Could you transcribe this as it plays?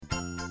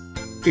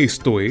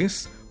Esto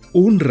es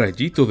Un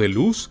Rayito de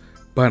Luz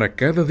para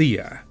cada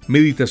día.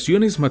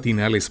 Meditaciones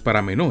matinales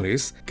para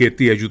menores que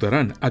te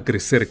ayudarán a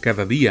crecer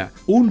cada día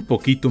un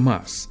poquito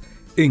más.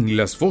 En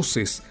las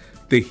voces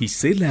de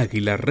Gisela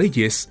Aguilar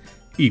Reyes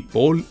y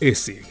Paul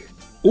Essig.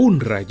 Un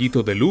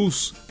Rayito de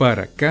Luz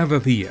para cada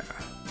día.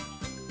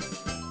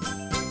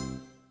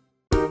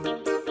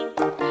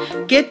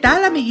 ¿Qué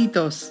tal,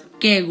 amiguitos?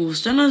 Qué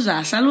gusto nos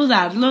da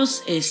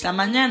saludarlos esta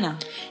mañana.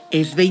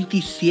 Es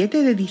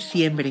 27 de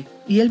diciembre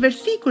y el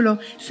versículo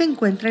se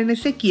encuentra en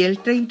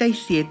Ezequiel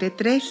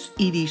 37:3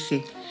 y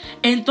dice: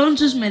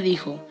 Entonces me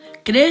dijo,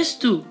 ¿crees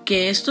tú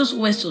que estos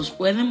huesos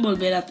pueden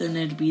volver a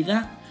tener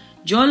vida?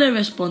 Yo le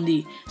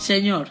respondí,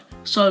 Señor,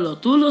 solo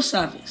tú lo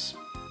sabes.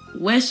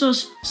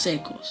 Huesos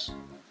secos.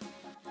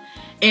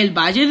 El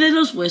Valle de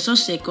los Huesos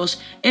Secos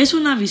es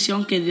una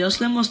visión que Dios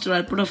le mostró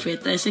al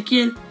profeta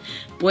Ezequiel.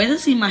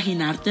 ¿Puedes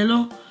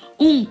imaginártelo?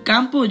 Un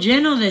campo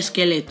lleno de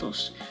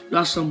esqueletos. Lo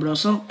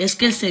asombroso es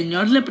que el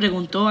Señor le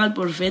preguntó al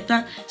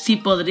profeta si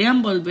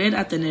podrían volver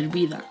a tener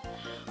vida.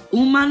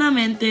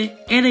 Humanamente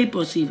era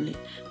imposible,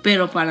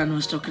 pero para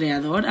nuestro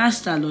Creador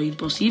hasta lo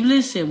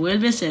imposible se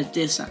vuelve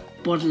certeza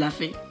por la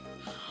fe.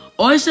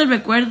 Hoy se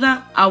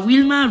recuerda a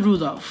Wilma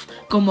Rudolph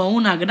como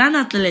una gran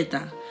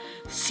atleta.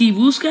 Si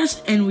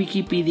buscas en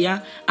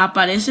Wikipedia,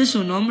 aparece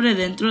su nombre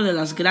dentro de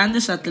las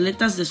grandes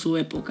atletas de su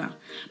época.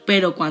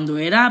 Pero cuando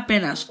era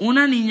apenas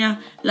una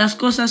niña, las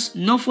cosas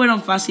no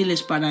fueron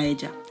fáciles para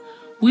ella.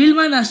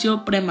 Wilma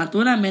nació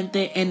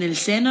prematuramente en el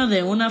seno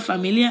de una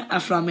familia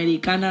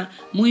afroamericana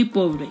muy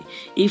pobre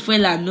y fue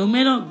la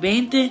número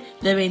 20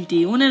 de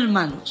 21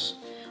 hermanos.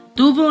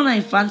 Tuvo una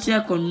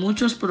infancia con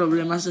muchos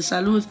problemas de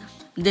salud,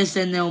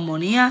 desde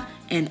neumonía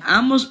en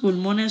ambos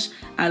pulmones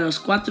a los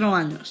 4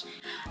 años,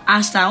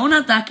 hasta un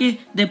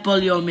ataque de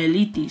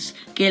poliomielitis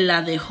que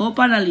la dejó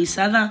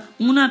paralizada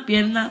una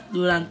pierna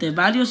durante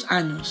varios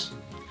años.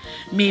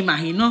 Me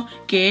imagino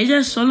que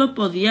ella solo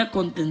podía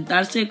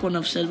contentarse con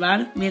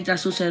observar mientras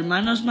sus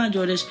hermanos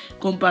mayores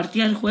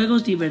compartían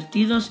juegos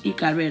divertidos y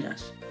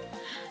carreras.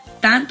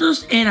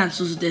 Tantos eran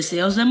sus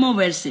deseos de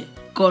moverse,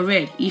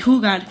 correr y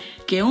jugar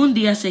que un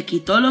día se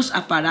quitó los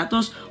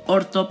aparatos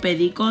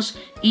ortopédicos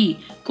y,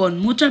 con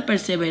mucha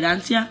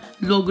perseverancia,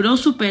 logró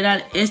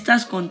superar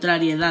estas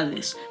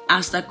contrariedades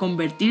hasta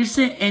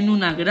convertirse en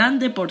una gran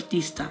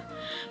deportista.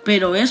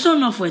 Pero eso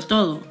no fue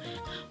todo.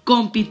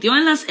 Compitió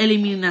en las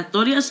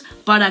eliminatorias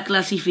para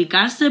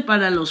clasificarse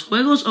para los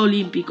Juegos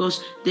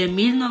Olímpicos de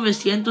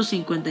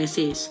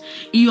 1956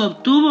 y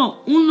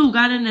obtuvo un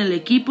lugar en el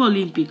equipo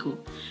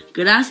olímpico,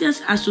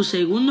 gracias a su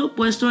segundo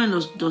puesto en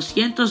los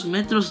 200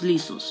 metros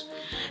lisos.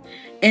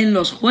 En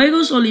los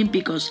Juegos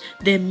Olímpicos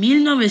de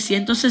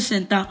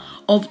 1960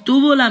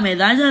 obtuvo la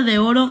medalla de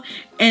oro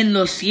en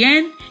los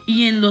 100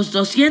 y en los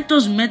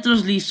 200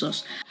 metros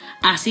lisos,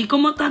 así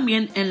como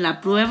también en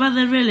la prueba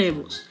de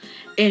relevos.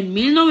 En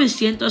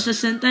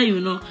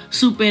 1961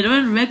 superó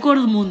el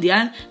récord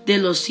mundial de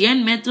los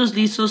 100 metros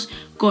lisos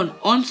con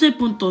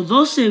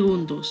 11.2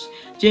 segundos.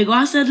 Llegó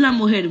a ser la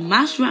mujer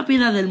más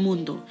rápida del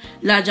mundo.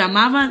 La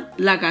llamaban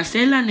la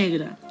Gacela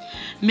Negra.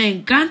 Me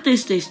encanta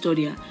esta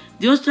historia.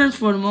 Dios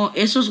transformó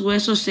esos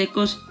huesos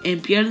secos en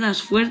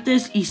piernas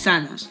fuertes y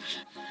sanas.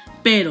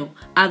 Pero,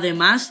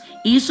 además,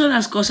 hizo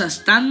las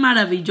cosas tan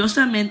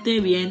maravillosamente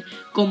bien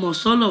como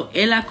solo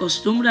Él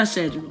acostumbra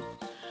hacerlo.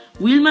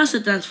 Wilma se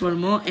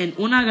transformó en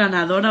una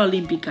ganadora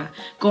olímpica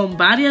con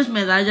varias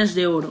medallas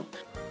de oro.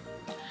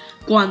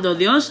 Cuando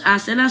Dios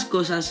hace las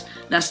cosas,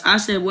 las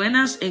hace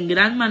buenas en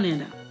gran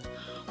manera.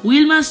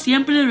 Wilma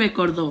siempre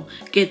recordó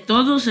que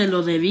todo se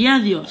lo debía a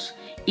Dios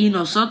y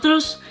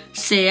nosotros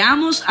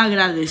seamos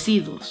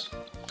agradecidos.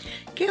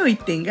 Que hoy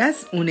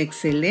tengas un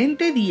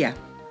excelente día.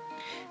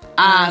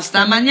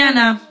 ¡Hasta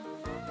mañana!